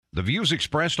The views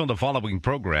expressed on the following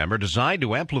program are designed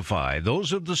to amplify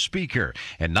those of the speaker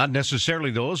and not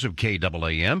necessarily those of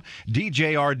KAAM,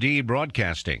 DJRD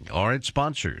Broadcasting, or its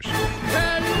sponsors.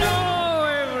 Hello,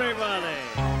 everybody.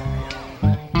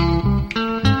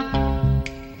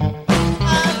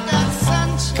 I've got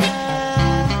sunshine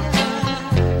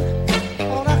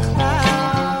on a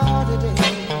cloudy day.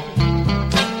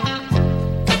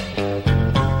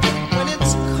 When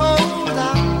it's cold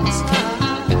outside,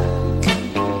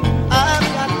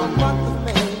 I've got the month of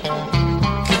May.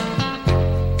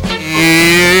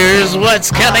 Here's what's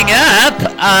coming up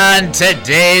on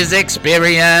today's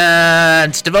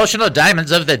experience. Devotional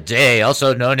Diamonds of the Day,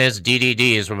 also known as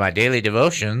DDDs, where my daily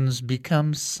devotions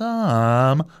become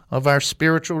some of our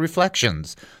spiritual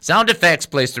reflections. Sound effects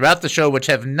placed throughout the show which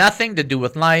have nothing to do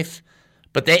with life,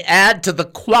 but they add to the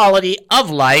quality of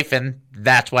life, and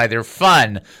that's why they're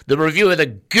fun. The review of the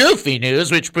goofy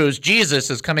news, which proves Jesus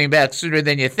is coming back sooner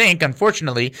than you think.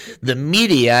 Unfortunately, the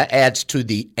media adds to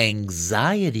the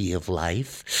anxiety of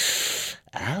life.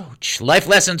 Ouch. Life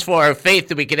lessons for our faith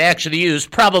that we could actually use.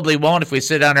 Probably won't if we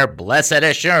sit on our blessed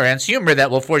assurance. Humor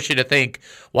that will force you to think,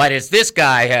 why does this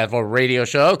guy have a radio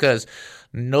show? Because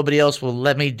nobody else will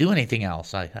let me do anything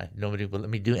else. Nobody will let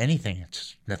me do anything.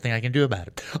 It's nothing I can do about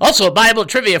it. Also, Bible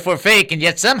trivia for fake, and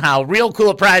yet somehow real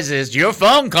cool prizes, your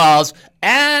phone calls,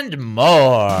 and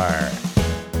more.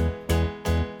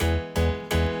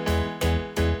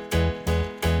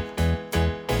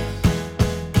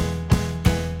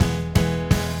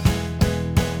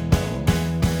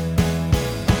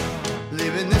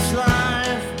 Living this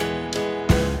life,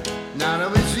 none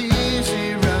of it's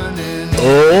easy running.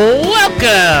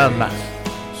 Welcome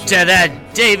to the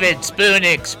David Spoon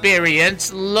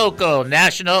Experience, local,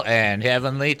 national, and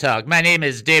heavenly talk. My name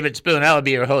is David Spoon. I will be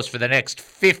your host for the next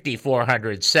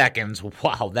 5,400 seconds.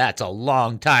 Wow, that's a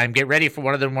long time. Get ready for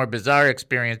one of the more bizarre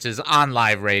experiences on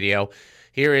live radio.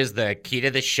 Here is the key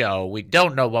to the show. We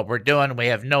don't know what we're doing. We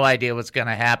have no idea what's going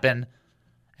to happen,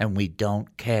 and we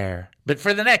don't care. But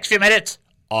for the next few minutes,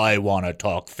 I want to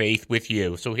talk faith with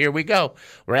you. So here we go.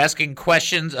 We're asking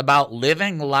questions about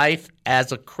living life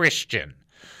as a Christian.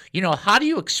 You know, how do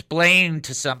you explain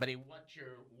to somebody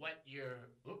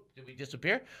did we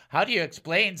disappear? How do you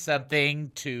explain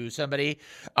something to somebody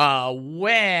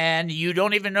when you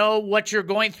don't even know what you're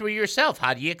going through yourself?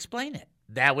 How do you explain it?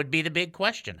 That would be the big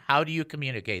question. How do you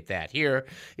communicate that? Here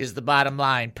is the bottom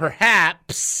line.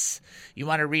 Perhaps you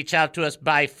want to reach out to us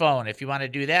by phone. If you want to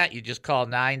do that, you just call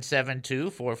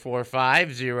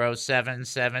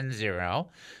 972-445-0770.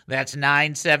 That's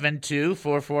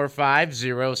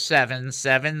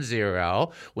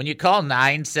 972-445-0770. When you call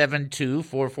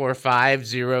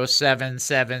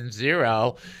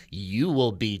 972-445-0770, you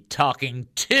will be talking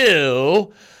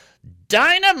to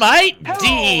Dynamite D.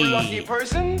 Hello, lucky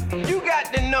person. You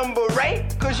got the number right,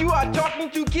 because you are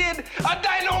talking to Kid a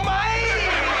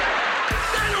Dynamite.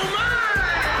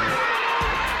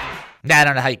 I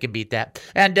don't know how you can beat that.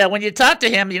 And when you talk to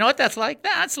him, you know what that's like?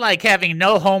 That's like having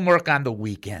no homework on the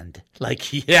weekend.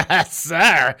 Like, yes,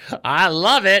 sir. I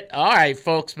love it. All right,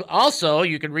 folks. Also,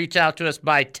 you can reach out to us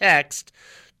by text.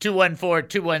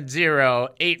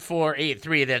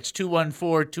 214-210-8483. That's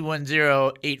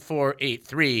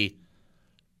 214-210-8483.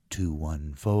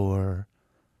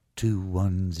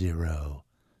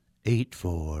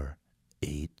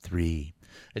 214-210-8483.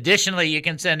 Additionally, you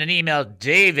can send an email,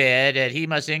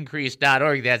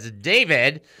 david@hemustincrease.org. That's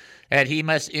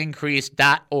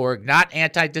david@hemustincrease.org. Not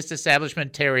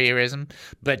anti-disestablishmentarianism,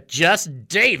 but just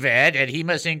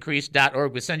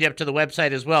david@hemustincrease.org. We'll send you up to the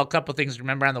website as well. A couple things to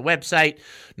remember on the website.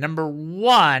 Number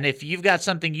one, if you've got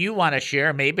something you want to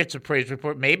share, maybe it's a praise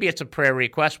report, maybe it's a prayer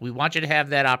request, we want you to have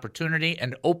that opportunity,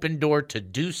 an open door to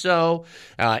do so.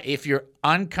 If you're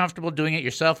uncomfortable doing it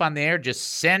yourself on the air,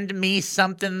 just send me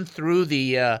something through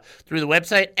the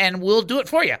website, and we'll do it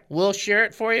for you. We'll share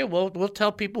it for you. We'll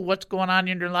tell people what's going on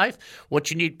in your life, what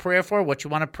you need prayer for, what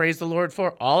you want to praise the Lord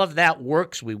for. All of that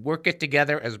works. We work it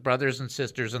together as brothers and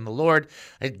sisters in the Lord.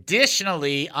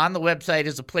 Additionally, on the website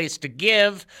is a place to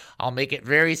give. I'll make it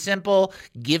very simple.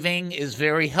 Giving is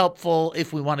very helpful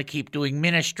if we want to keep doing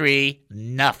ministry.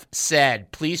 Enough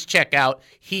said. Please check out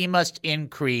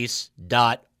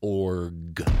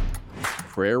hemustincrease.org.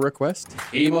 Prayer request?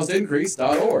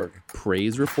 hemustincrease.org.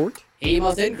 Praise report?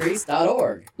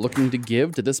 hemustincrease.org. Looking to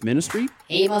give to this ministry?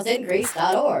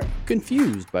 hemustincrease.org.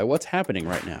 Confused by what's happening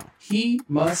right now?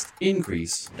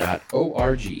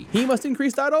 hemustincrease.org.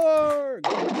 Hemustincrease.org!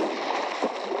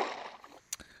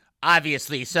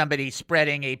 Obviously, somebody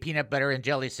spreading a peanut butter and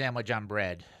jelly sandwich on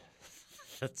bread.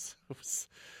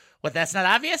 What, that's not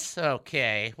obvious?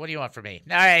 Okay. What do you want from me?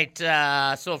 All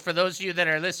right. So for those of you that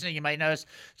are listening, you might notice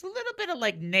there's a little bit of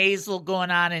like nasal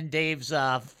going on in Dave's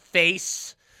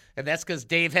face. And that's because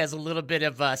Dave has a little bit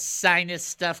of sinus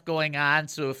stuff going on.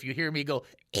 So if you hear me go,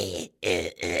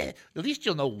 at least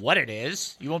you'll know what it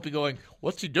is. You won't be going,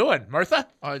 what's he doing, Martha?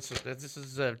 Oh, this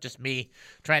is just me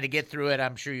trying to get through it.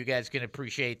 I'm sure you guys can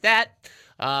appreciate that.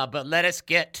 But let us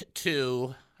get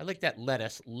to... I like that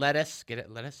lettuce. Lettuce. Get it?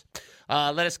 Lettuce.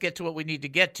 Let us get to what we need to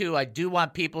get to. I do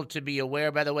want people to be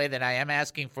aware, by the way, that I am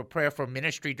asking for prayer for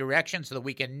ministry direction so that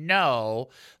we can know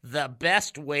the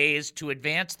best ways to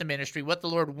advance the ministry, what the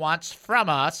Lord wants from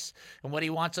us, and what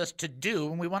he wants us to do,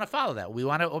 and we want to follow that. We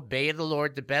want to obey the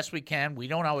Lord the best we can. We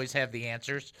don't always have the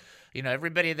answers. You know,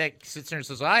 everybody that sits there and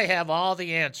says, I have all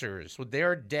the answers, well,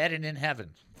 they're dead and in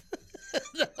heaven.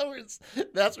 In other words,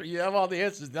 that's where you have all the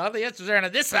answers. All the answers are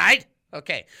on this side.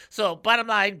 Okay, so bottom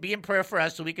line, be in prayer for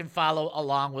us so we can follow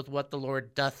along with what the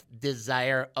Lord doth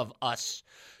desire of us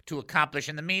to accomplish.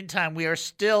 In the meantime, we are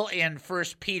still in 1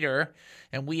 Peter,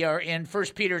 and we are in 1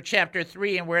 Peter chapter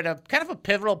 3, and we're at a kind of a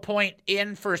pivotal point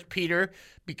in 1 Peter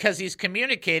because he's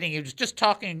communicating. He was just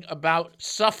talking about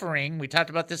suffering. We talked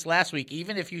about this last week.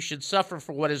 Even if you should suffer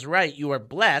for what is right, you are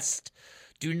blessed.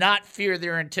 Do not fear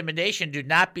their intimidation. Do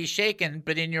not be shaken,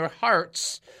 but in your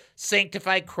hearts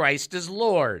sanctify Christ as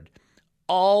Lord.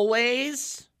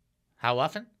 Always, how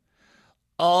often?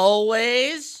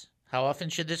 Always, how often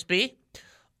should this be?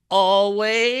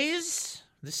 Always,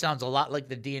 this sounds a lot like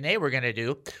the DNA we're going to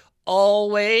do.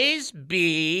 Always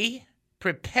be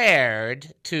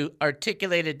prepared to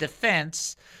articulate a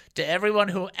defense to everyone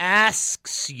who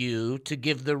asks you to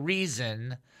give the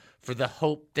reason for the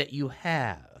hope that you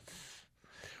have.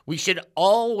 We should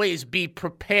always be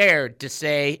prepared to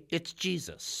say, it's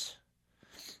Jesus.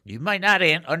 You might not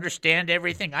understand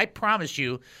everything. I promise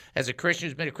you, as a Christian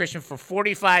who's been a Christian for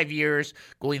 45 years,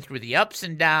 going through the ups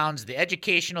and downs, the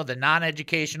educational, the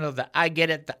non-educational, the I get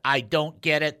it, the I don't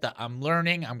get it, the I'm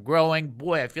learning, I'm growing.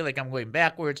 Boy, I feel like I'm going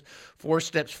backwards, 4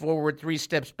 steps forward, 3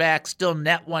 steps back, still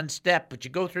net 1 step. But you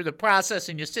go through the process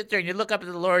and you sit there and you look up at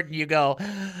the Lord and you go,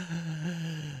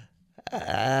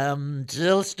 I'm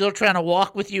still trying to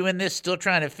walk with you in this, still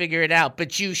trying to figure it out.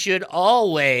 But you should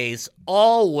always,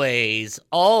 always,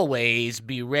 always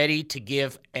be ready to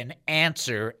give an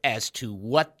answer as to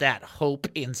what that hope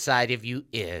inside of you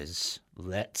is.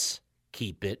 Let's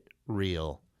keep it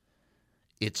real.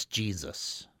 It's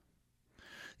Jesus.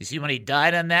 You see, when he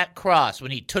died on that cross,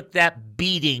 when he took that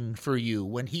beating for you,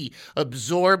 when he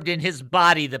absorbed in his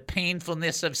body the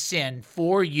painfulness of sin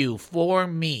for you, for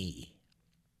me,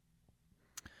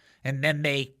 and then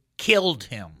they killed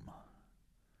him.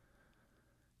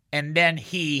 And then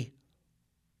he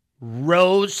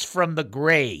rose from the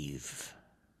grave.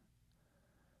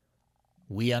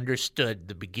 We understood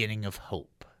the beginning of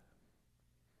hope.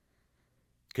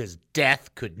 Because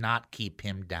death could not keep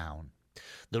him down.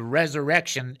 The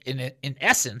resurrection, in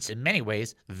essence, in many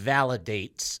ways,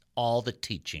 validates all the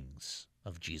teachings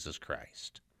of Jesus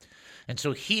Christ. And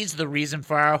so he's the reason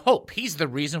for our hope. He's the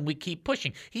reason we keep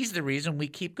pushing. He's the reason we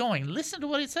keep going. Listen to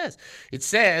what it says. It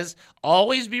says,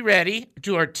 always be ready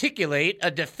to articulate a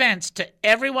defense to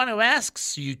everyone who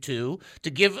asks you to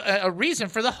give a reason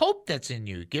for the hope that's in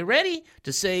you. Get ready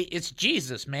to say, it's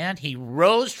Jesus, man. He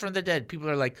rose from the dead. People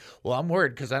are like, well, I'm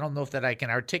worried because I don't know if that I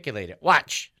can articulate it.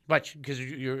 Watch, because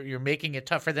you're making it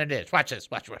tougher than it is. Watch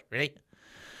this. Watch. Ready?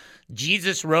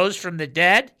 Jesus rose from the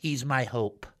dead. He's my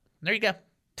hope. There you go.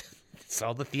 That's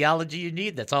all the theology you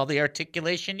need. That's all the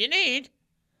articulation you need.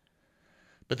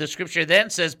 But the scripture then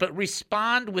says, but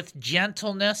respond with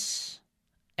gentleness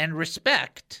and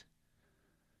respect,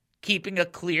 keeping a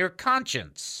clear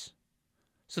conscience,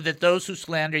 so that those who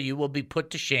slander you will be put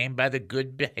to shame by the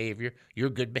good behavior, your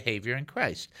good behavior in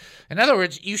Christ. In other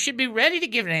words, you should be ready to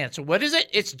give an answer. What is it?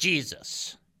 It's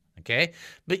Jesus. Okay?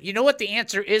 But you know what the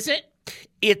answer isn't?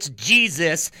 It's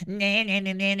Jesus, boo-boo.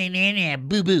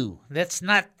 That's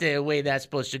not the way that's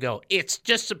supposed to go. It's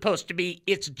just supposed to be,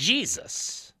 it's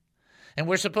Jesus. And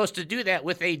we're supposed to do that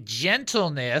with a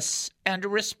gentleness and a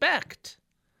respect.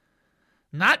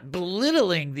 Not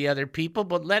belittling the other people,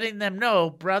 but letting them know,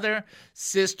 brother,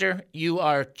 sister, you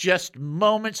are just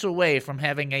moments away from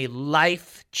having a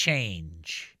life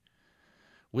change.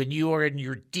 When you are in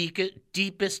your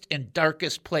deepest and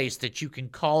darkest place, that you can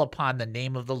call upon the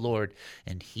name of the Lord,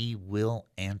 and he will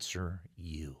answer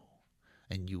you.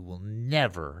 And you will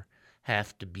never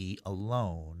have to be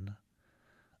alone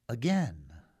again.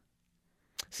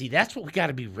 See, that's what we got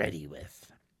to be ready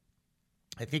with.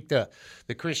 I think the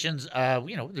Christians,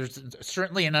 there's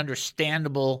certainly an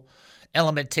understandable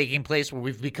element taking place where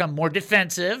we've become more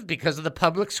defensive because of the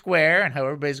public square and how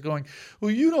everybody's going,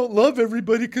 well, you don't love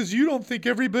everybody because you don't think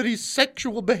everybody's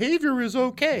sexual behavior is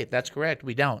okay. That's correct.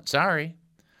 We don't. Sorry.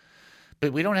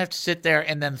 But we don't have to sit there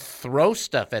and then throw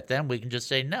stuff at them. We can just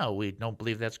say, no, we don't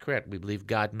believe that's correct. We believe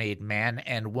God made man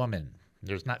and woman.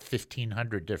 There's not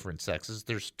 1,500 different sexes.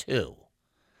 There's 2.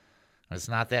 It's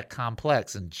not that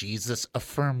complex, and Jesus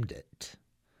affirmed it.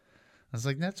 I was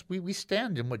like, we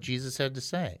stand in what Jesus had to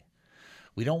say.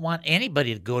 We don't want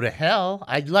anybody to go to hell.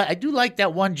 I do like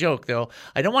that one joke, though.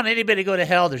 I don't want anybody to go to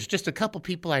hell. There's just a couple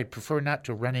people I'd prefer not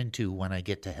to run into when I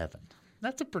get to heaven.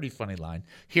 That's a pretty funny line.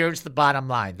 Here's the bottom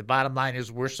line. The bottom line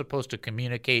is we're supposed to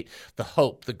communicate the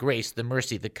hope, the grace, the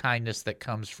mercy, the kindness that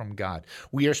comes from God.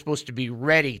 We are supposed to be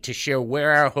ready to share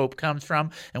where our hope comes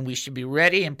from, and we should be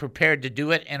ready and prepared to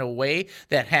do it in a way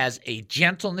that has a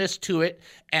gentleness to it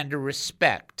and a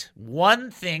respect. One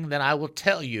thing that I will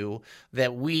tell you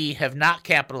that we have not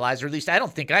capitalized, or at least I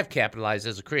don't think I've capitalized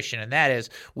as a Christian, and that is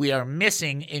we are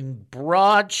missing in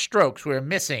broad strokes, we're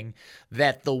missing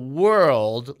that the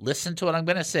world, listen to what I'm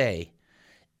going to say,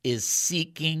 is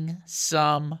seeking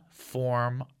some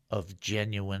form of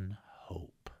genuine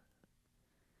hope.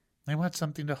 They want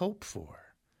something to hope for.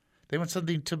 They want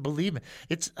something to believe in.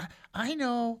 I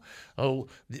know,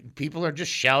 people are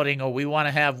just shouting, we want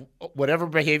to have whatever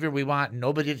behavior we want,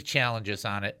 nobody to challenge us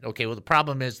on it. Okay, well, the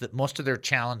problem is that most of their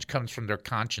challenge comes from their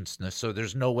consciousness, so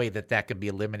there's no way that can be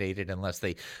eliminated unless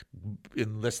they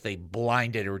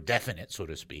blind it or deafen it, so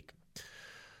to speak.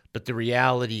 But the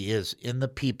reality is, in the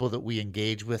people that we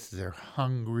engage with, they're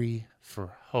hungry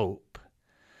for hope.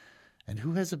 And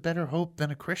who has a better hope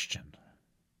than a Christian?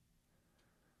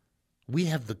 We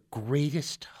have the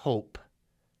greatest hope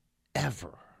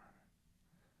ever.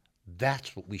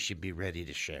 That's what we should be ready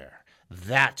to share.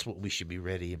 That's what we should be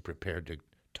ready and prepared to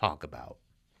talk about.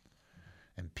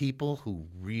 And people who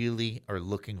really are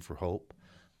looking for hope,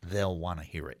 they'll want to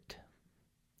hear it.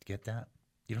 Get that?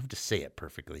 You don't have to say it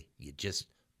perfectly. You just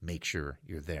make sure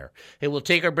you're there. Hey, we'll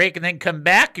take our break and then come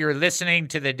back. You're listening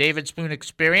to the David Spoon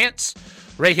Experience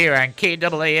right here on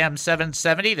KAAM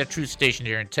 770, the truth station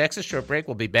here in Texas. Short break.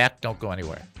 We'll be back. Don't go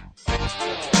anywhere.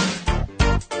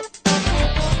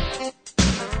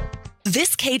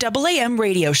 This KAAM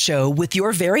radio show with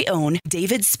your very own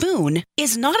David Spoon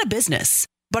is not a business,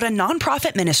 but a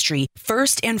nonprofit ministry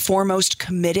first and foremost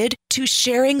committed to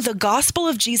sharing the gospel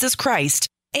of Jesus Christ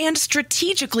and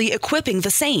strategically equipping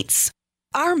the saints.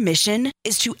 Our mission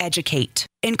is to educate,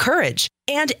 encourage,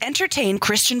 and entertain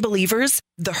Christian believers,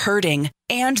 the hurting,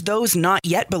 and those not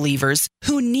yet believers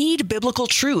who need biblical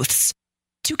truths.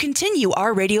 To continue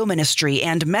our radio ministry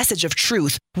and message of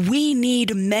truth, we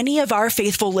need many of our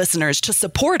faithful listeners to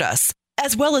support us,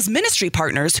 as well as ministry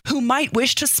partners who might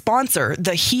wish to sponsor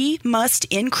the He Must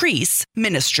Increase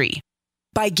ministry.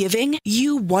 By giving,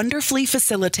 you wonderfully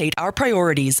facilitate our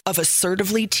priorities of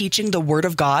assertively teaching the Word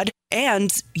of God,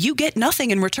 and you get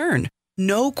nothing in return.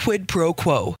 No quid pro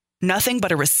quo. Nothing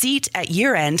but a receipt at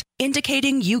year-end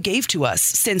indicating you gave to us,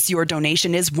 since your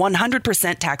donation is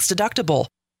 100% tax deductible.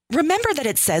 Remember that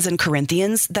it says in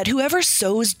Corinthians that whoever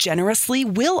sows generously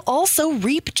will also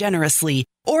reap generously,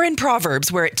 or in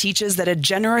Proverbs where it teaches that a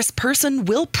generous person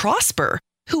will prosper.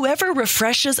 Whoever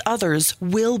refreshes others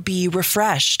will be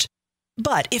refreshed.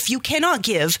 But if you cannot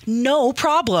give, no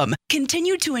problem.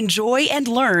 Continue to enjoy and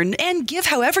learn and give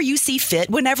however you see fit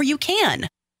whenever you can.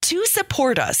 To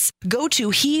support us, go to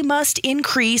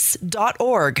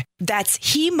hemustincrease.org. That's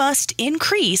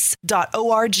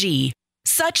hemustincrease.org.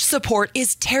 Such support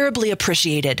is terribly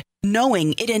appreciated,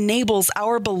 knowing it enables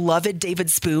our beloved David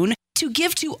Spoon to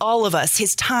give to all of us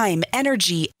his time,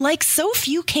 energy, like so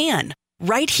few can.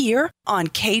 Right here on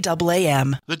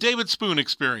KAAM. The David Spoon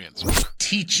Experience.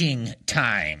 Teaching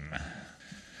time.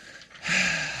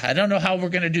 I don't know how we're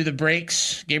going to do the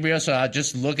breaks, Gabriel, so I'll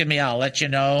just look at me. I'll let you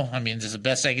know. I mean, this is the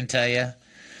best I can tell you,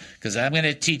 because I'm going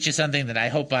to teach you something that I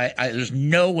hope there's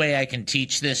no way I can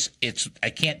teach this. I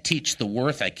can't teach the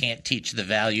worth. I can't teach the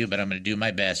value, but I'm going to do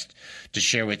my best to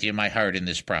share with you my heart in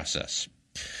this process.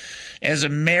 As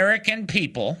American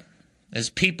people, as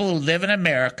people who live in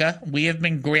America, we have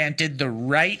been granted the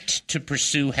right to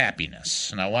pursue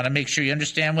happiness. And I want to make sure you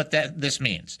understand what this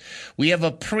means. We have a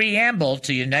preamble to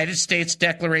the United States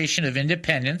Declaration of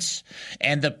Independence,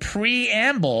 and the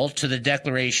preamble to the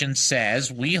Declaration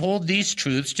says, we hold these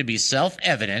truths to be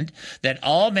self-evident, that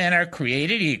all men are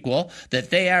created equal, that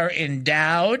they are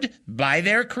endowed by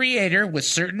their Creator with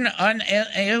certain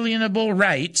unalienable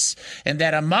rights, and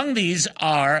that among these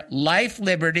are life,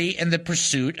 liberty, and the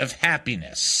pursuit of happiness.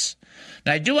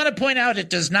 Now, I do want to point out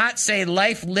it does not say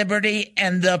life, liberty,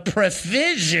 and the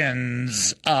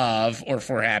provisions of or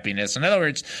for happiness. In other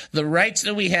words, the rights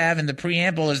that we have in the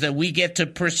preamble is that we get to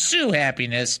pursue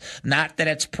happiness, not that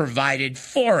it's provided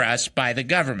for us by the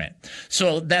government.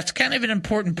 So that's kind of an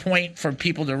important point for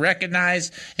people to recognize.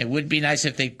 It would be nice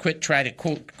if they quit trying to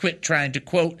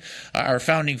quote our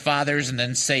founding fathers and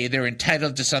then say they're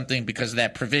entitled to something because of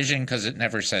that provision, because it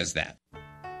never says that.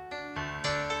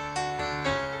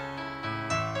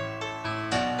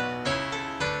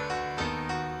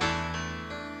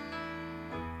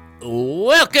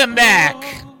 Welcome back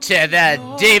to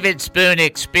the David Spoon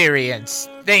Experience.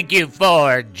 Thank you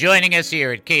for joining us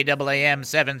here at KAAM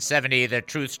 770, the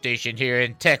truth station here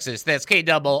in Texas. That's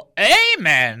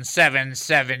KAAM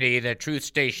 770, the truth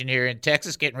station here in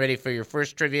Texas. Getting ready for your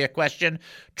first trivia question.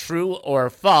 True or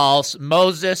false,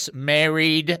 Moses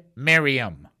married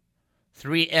Miriam?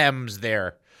 3 M's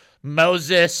there.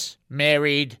 Moses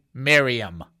married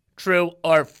Miriam. True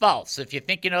or false? If you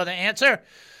think you know the answer,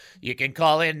 you can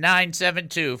call in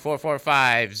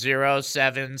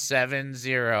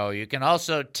 972-445-0770. You can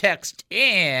also text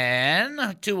in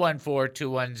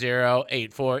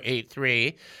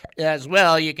 214-210-8483. As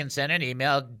well, you can send an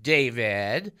email,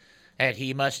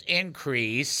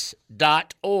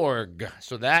 david@hemustincrease.org.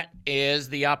 So that is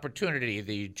the opportunity.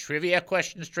 The trivia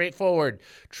question, straightforward.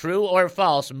 True or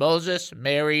false, Moses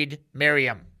married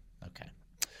Miriam?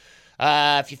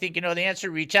 If you think you know the answer,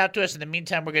 reach out to us. In the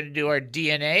meantime, we're going to do our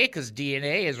DNA because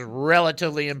DNA is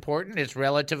relatively important. It's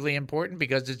relatively important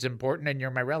because it's important and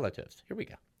you're my relatives. Here we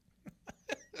go.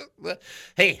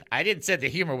 Hey, I didn't say the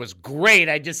humor was great.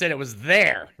 I just said it was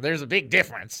there. There's a big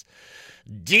difference.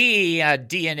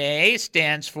 DNA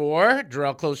stands for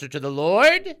draw closer to the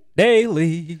Lord.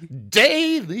 Daily.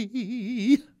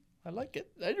 Daily. I like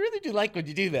it. I really do like when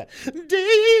you do that.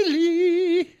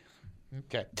 Daily.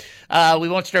 Okay. We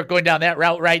won't start going down that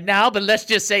route right now, but let's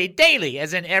just say daily,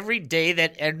 as in every day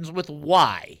that ends with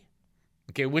Y.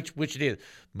 Okay, which day?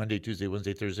 Monday, Tuesday,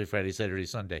 Wednesday, Thursday, Friday, Saturday,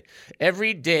 Sunday.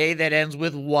 Every day that ends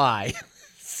with Y.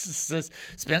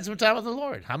 Spend some time with the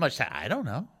Lord. How much time? I don't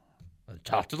know.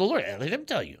 Talk to the Lord. Let him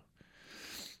tell you.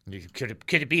 Could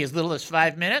it be as little as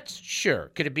 5 minutes?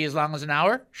 Sure. Could it be as long as an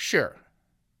hour? Sure.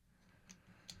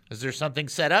 Is there something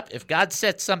set up? If God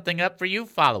sets something up for you,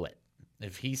 follow it.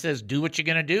 If he says do what you're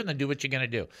going to do, then do what you're going to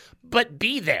do. But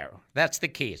be there. That's the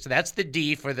key. So that's the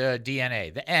D for the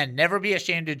DNA. The N, never be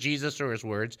ashamed of Jesus or his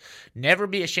words. Never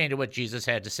be ashamed of what Jesus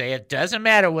had to say. It doesn't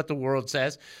matter what the world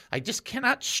says. I just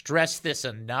cannot stress this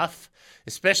enough,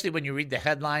 especially when you read the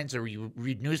headlines or you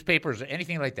read newspapers or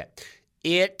anything like that.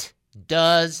 It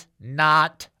does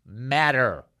not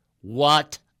matter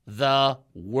what the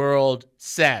world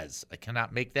says. I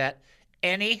cannot make that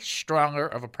any stronger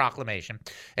of a proclamation.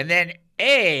 And then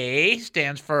A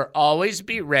stands for always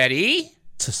be ready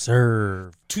To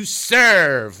serve. to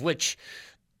serve, which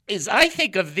is, I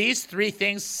think, of these 3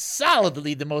 things,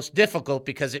 solidly the most difficult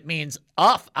because it means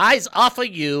eyes off of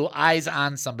you, eyes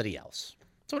on somebody else.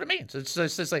 That's what it means. It's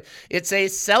just like it's a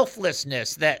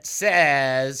selflessness that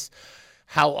says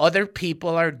how other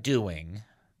people are doing,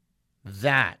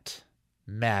 that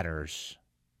matters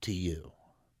to you.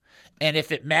 And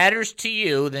if it matters to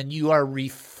you, then you are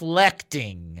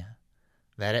reflecting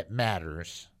that it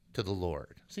matters to the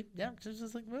Lord. See, yeah, it's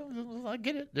just like, well, I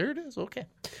get it. There it is. Okay.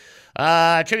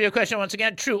 Trivia question once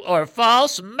again. True or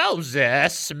false?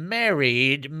 Moses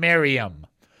married Miriam.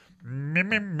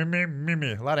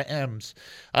 A lot of M's.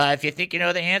 If you think you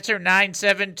know the answer,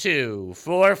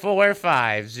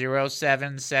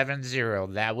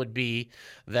 972-445-0770. That would be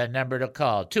the number to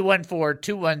call.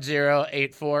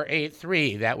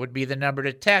 214-210-8483. That would be the number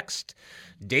to text.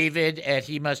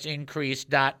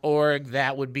 David@hemustincrease.org.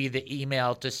 That would be the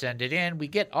email to send it in. We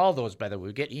get all those, by the way.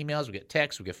 We get emails, we get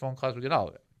texts, we get phone calls, we get all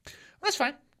of it. That's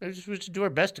fine. We just do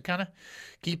our best to kind of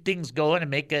keep things going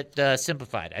and make it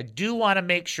simplified. I do want to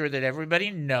make sure that everybody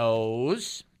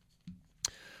knows.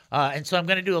 And so I'm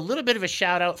going to do a little bit of a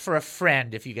shout out for a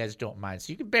friend, if you guys don't mind.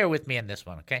 So you can bear with me on this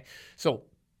one, okay? So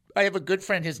I have a good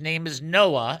friend. His name is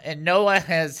Noah. And Noah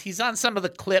he's on some of the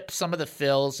clips, some of the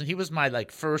fills. And he was my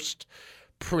first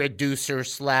producer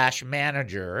 /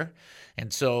 manager.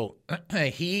 And so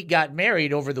he got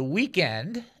married over the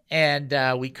weekend. And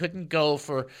we couldn't go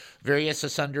for various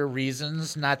asunder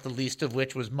reasons, not the least of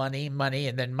which was money,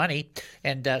 and then money,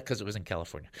 and because it was in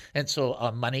California. And so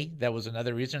money, that was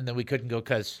another reason. And then we couldn't go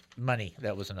because money,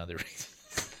 that was another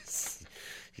reason.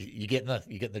 you getting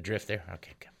the drift there?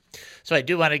 Okay, good. So I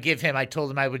do want to give him, I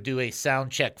told him I would do a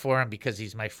sound check for him because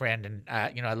he's my friend. And,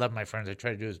 I love my friends. I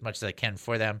try to do as much as I can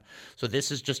for them. So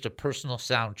this is just a personal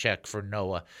sound check for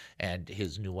Noah and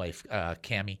his new wife,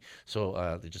 Cammie.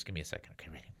 So just give me a second. Okay,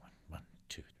 ready? One,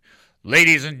 two.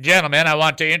 Ladies and gentlemen, I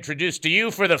want to introduce to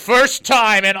you for the first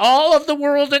time in all of the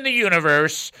world and the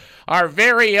universe, our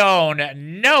very own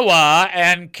Noah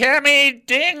and Cammie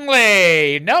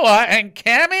Dingley. Noah and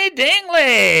Cammie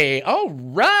Dingley. All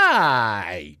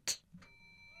right.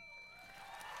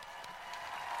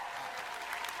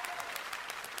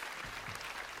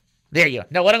 There you go.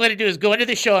 Now what I'm going to do is go into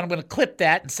the show and I'm going to clip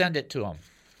that and send it to him.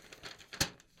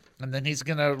 And then he's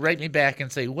going to write me back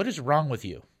and say, what is wrong with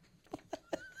you?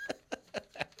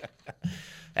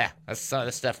 That's some of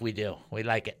the stuff we do. We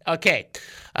like it. Okay,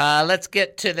 let's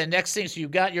get to the next thing. So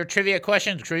you've got your trivia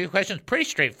questions. Trivia questions, pretty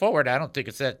straightforward. I don't think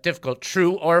it's that difficult.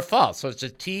 True or false. So it's a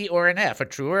T or an F, a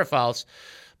true or a false.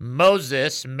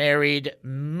 Moses married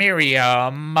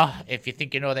Miriam. If you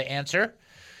think you know the answer,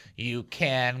 you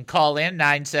can call in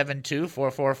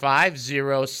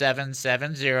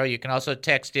 972-445-0770. You can also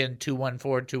text in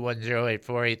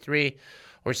 214-210-8483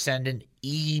 or send an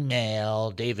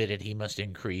email,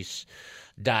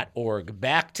 david@hemustincrease.org.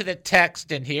 Back to the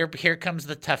text, and here comes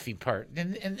the toughie part.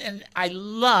 And I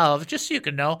love, just so you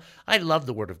can know, I love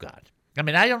the Word of God. I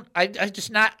mean, I'm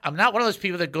not one of those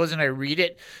people that goes and I read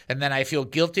it and then I feel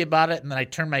guilty about it and then I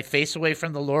turn my face away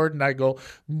from the Lord and I go,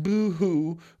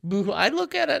 boo-hoo, boo-hoo. I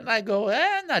look at it and I go,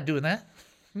 I'm not doing that.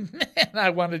 Man, I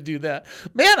want to do that.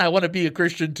 Man, I want to be a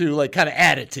Christian too, like kind of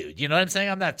attitude. You know what I'm saying?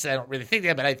 I don't really think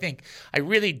that, but I think I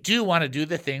really do want to do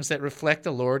the things that reflect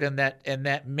the Lord and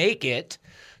that make it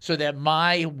so that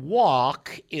my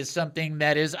walk is something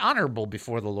that is honorable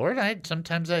before the Lord.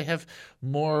 Sometimes I have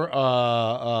more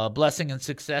blessing and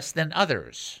success than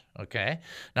others. Okay.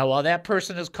 Now, while that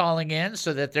person is calling in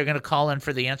so that they're going to call in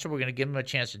for the answer, we're going to give them a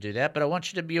chance to do that. But I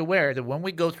want you to be aware that when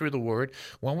we go through the Word,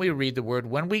 when we read the Word,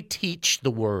 when we teach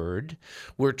the Word,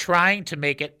 we're trying to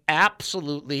make it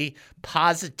absolutely,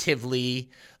 positively,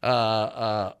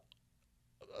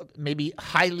 maybe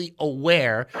highly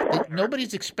aware that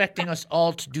nobody's expecting us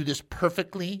all to do this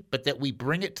perfectly, but that we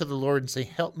bring it to the Lord and say,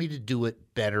 help me to do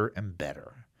it better and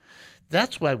better.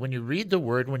 That's why when you read the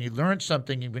Word, when you learn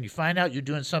something, and when you find out you're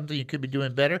doing something you could be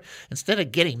doing better, instead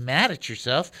of getting mad at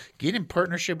yourself, get in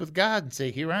partnership with God and say,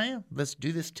 here I am. Let's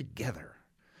do this together.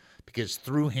 Because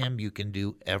through Him, you can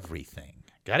do everything.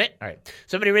 Got it? All right.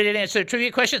 Somebody ready to answer a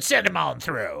trivia question? Send them on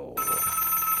through.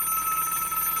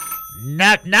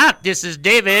 Knock, knock. This is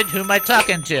David. Who am I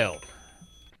talking to?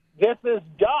 This is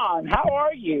Don. How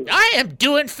are you? I am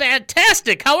doing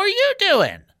fantastic. How are you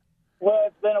doing? Well,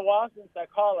 it's been a while since I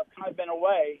called. I've kind of been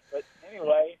away. But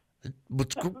anyway.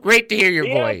 It's great to hear your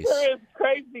voice. The answer is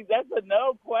crazy. That's a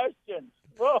no question.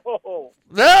 Whoa.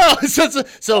 No.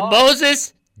 So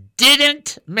Moses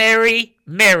didn't marry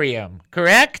Miriam,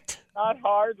 correct? Not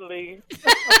hardly.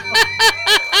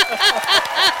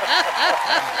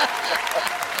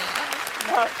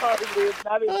 Not hardly. It's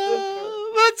not his sister.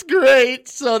 That's great.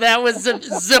 So that was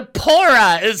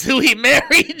Zipporah is who he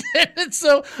married. And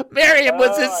so Miriam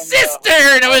was his sister.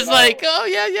 And it was like, oh,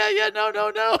 yeah, no.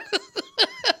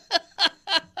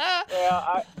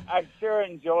 Well, I sure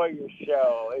enjoy your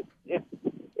show. It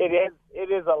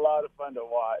is a lot of fun to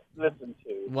listen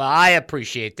to. Well, I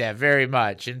appreciate that very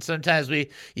much. And sometimes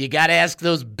you got to ask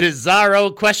those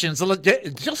bizarro questions.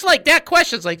 Just like that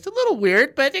question. It's like, it's a little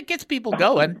weird, but it gets people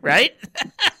going, right?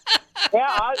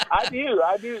 Yeah, I do.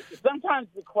 Sometimes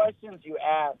the questions you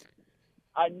ask,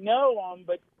 I know them,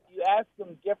 but you ask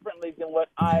them differently than what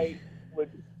I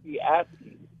would be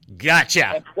asking. Gotcha.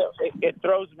 And so it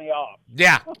throws me off.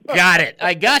 Yeah, got it.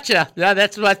 I gotcha.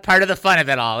 That's part of the fun of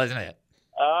it all, isn't it?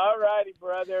 All righty,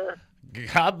 brother.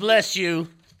 God bless you.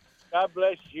 God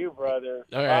bless you, brother.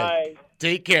 All right. Bye.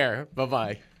 Take care.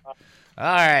 Bye-bye. All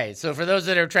right. So for those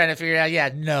that are trying to figure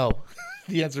out, no.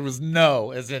 The answer was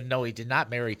no, as in no, he did not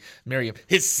marry Miriam,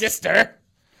 his sister.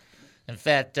 In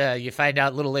fact, you find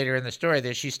out a little later in the story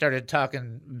that she started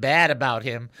talking bad about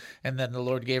him, and then the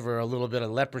Lord gave her a little bit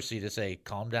of leprosy to say,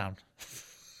 calm down.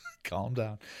 Calm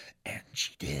down. And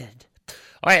she did.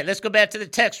 All right, let's go back to the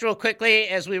text real quickly.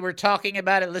 As we were talking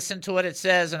about it, listen to what it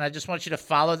says, and I just want you to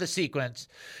follow the sequence.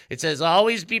 It says,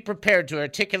 always be prepared to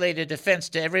articulate a defense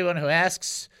to everyone who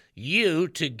asks you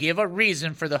to give a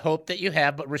reason for the hope that you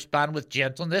have, but respond with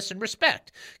gentleness and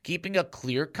respect, keeping a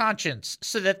clear conscience,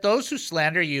 so that those who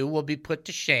slander you will be put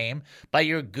to shame by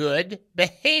your good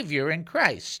behavior in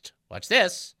Christ. Watch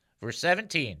this. Verse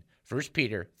 17, 1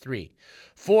 Peter 3.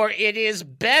 For it is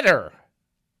better,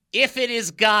 if it is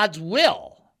God's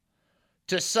will,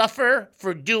 to suffer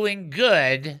for doing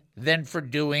good than for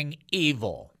doing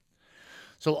evil.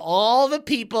 So all the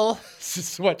people,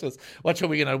 watch how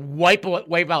we're going to wipe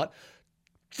out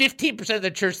 15% of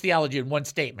the church theology in one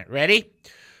statement. Ready?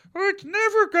 Oh, it's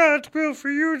never God's will for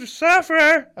you to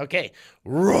suffer. Okay,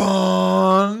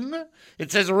 wrong.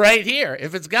 It says right here,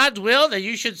 if it's God's will that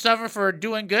you should suffer for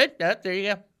doing good, there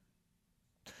you go.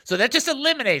 So that just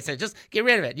eliminates it. Just get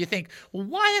rid of it. You think, well,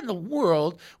 why in the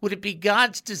world would it be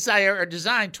God's desire or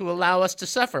design to allow us to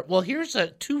suffer? Well, here's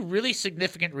two really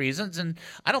significant reasons, and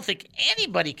I don't think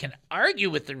anybody can argue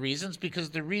with the reasons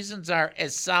because the reasons are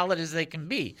as solid as they can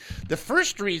be. The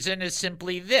first reason is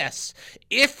simply this.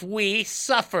 If we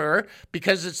suffer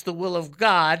because it's the will of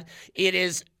God, it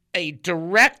is a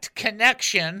direct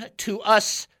connection to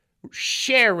us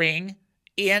sharing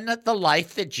in the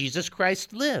life that Jesus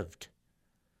Christ lived.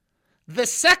 The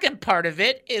second part of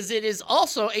it is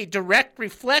also a direct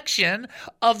reflection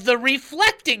of the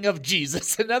reflecting of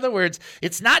Jesus. In other words,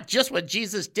 it's not just what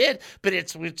Jesus did, but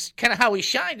it's kind of how he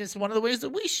shined. It's one of the ways that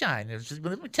we shine.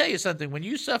 Let me tell you something. When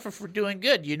you suffer for doing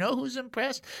good, you know who's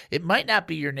impressed? It might not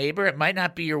be your neighbor. It might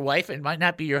not be your wife. It might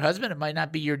not be your husband. It might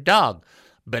not be your dog.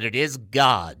 But it is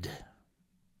God.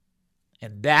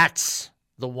 And that's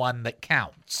the one that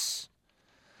counts.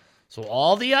 So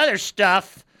all the other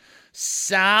stuff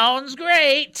sounds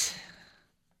great,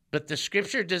 but the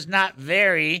scripture does not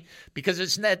vary because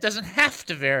it doesn't have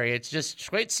to vary. It's just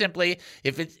quite simply,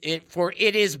 for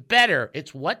it is better.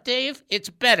 It's what, Dave? It's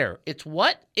better. It's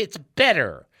what? It's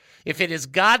better. If it is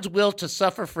God's will to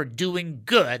suffer for doing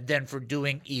good than for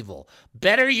doing evil.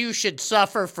 Better you should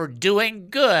suffer for doing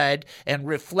good and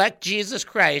reflect Jesus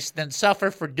Christ than suffer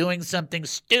for doing something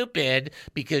stupid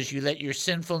because you let your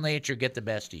sinful nature get the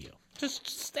best of you.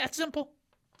 Just that simple.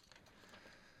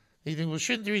 You think, well,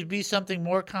 shouldn't there be something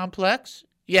more complex?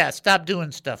 Yeah, stop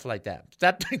doing stuff like that.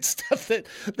 Stop doing stuff that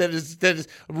is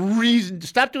reason.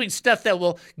 Stop doing stuff that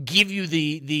will give you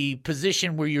the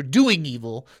position where you're doing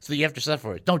evil, so you have to suffer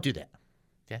for it. Don't do that.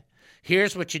 Okay.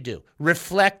 Here's what you do: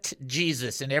 reflect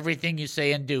Jesus in everything you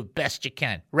say and do, best you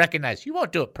can. Recognize you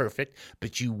won't do it perfect,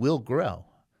 but you will grow.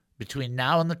 Between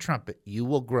now and the trumpet, you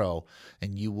will grow,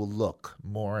 and you will look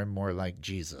more and more like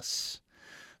Jesus.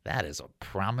 That is a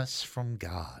promise from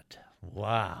God.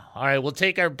 Wow. All right, we'll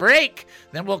take our break.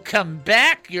 Then we'll come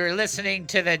back. You're listening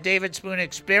to the David Spoon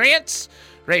Experience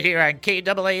right here on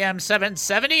KAAM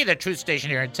 770, the truth station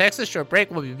here in Texas. Short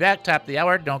break. We'll be back. Top of the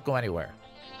hour. Don't go anywhere.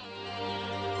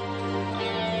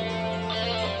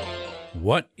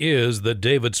 What is the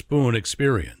David Spoon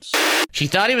Experience? She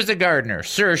thought he was a gardener.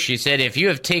 Sir, she said, if you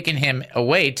have taken him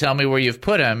away, tell me where you've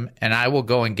put him, and I will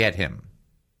go and get him.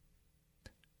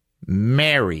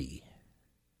 Mary,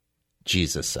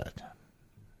 Jesus said.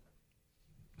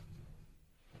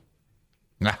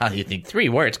 You think 3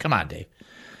 words? Come on, Dave.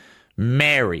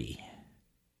 Mary,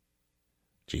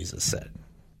 Jesus said.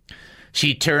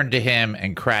 She turned to him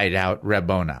and cried out,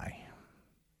 Rabboni,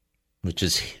 which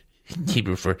is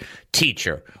Hebrew for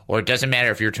teacher, or it doesn't matter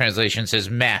if your translation says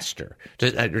master,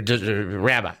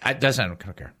 rabbi. It doesn't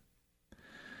care.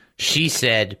 She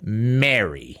said,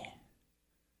 Mary.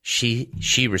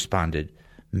 She responded,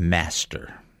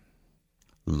 Master,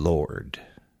 Lord.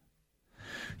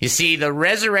 You see, the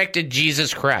resurrected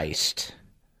Jesus Christ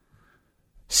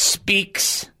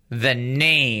speaks the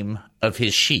name of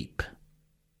his sheep.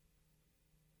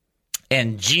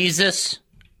 And Jesus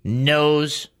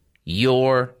knows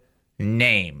your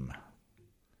name.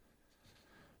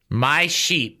 My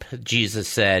sheep, Jesus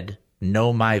said,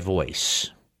 know my voice,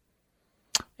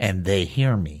 and they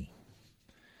hear me.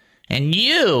 And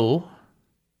you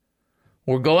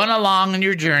were going along on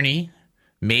your journey.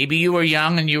 Maybe you were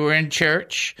young and you were in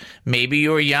church. Maybe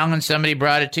you were young and somebody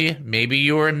brought it to you. Maybe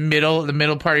you were in the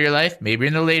middle part of your life. Maybe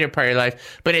in the later part of your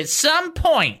life. But at some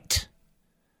point,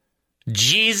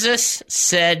 Jesus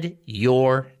said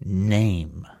your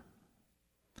name.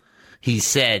 He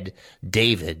said,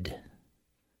 David,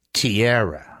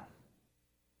 Tiara,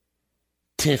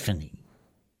 Tiffany,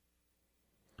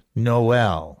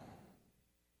 Noel,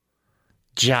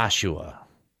 Joshua,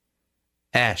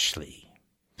 Ashley.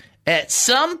 At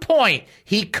some point,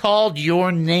 he called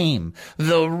your name.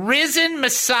 The risen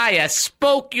Messiah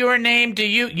spoke your name to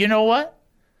you. You know what?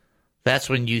 That's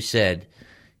when you said,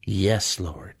 yes,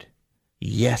 Lord.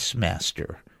 Yes,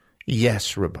 Master.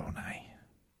 Yes, Rabboni.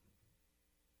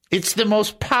 It's the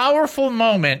most powerful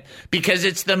moment because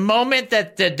it's the moment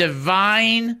that the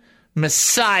divine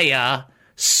Messiah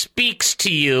speaks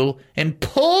to you and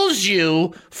pulls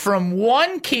you from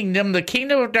one kingdom, the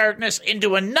kingdom of darkness,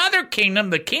 into another kingdom,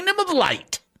 the kingdom of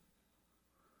light.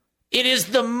 It is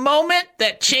the moment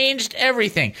that changed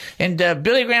everything. And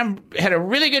Billy Graham had a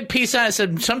really good piece on it.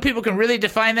 Said some people can really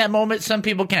define that moment, some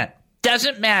people can't.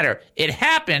 Doesn't matter. It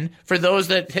happened for those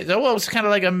that, well, it's kind of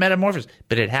like a metamorphosis,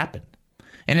 but it happened.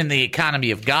 And in the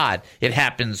economy of God, it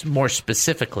happens more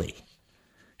specifically.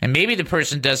 And maybe the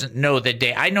person doesn't know the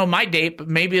day. I know my date, but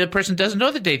maybe the person doesn't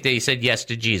know the date they said yes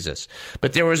to Jesus.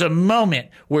 But there was a moment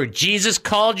where Jesus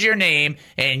called your name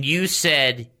and you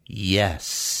said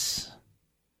yes.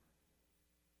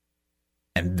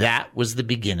 And that was the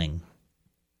beginning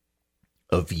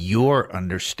of your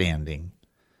understanding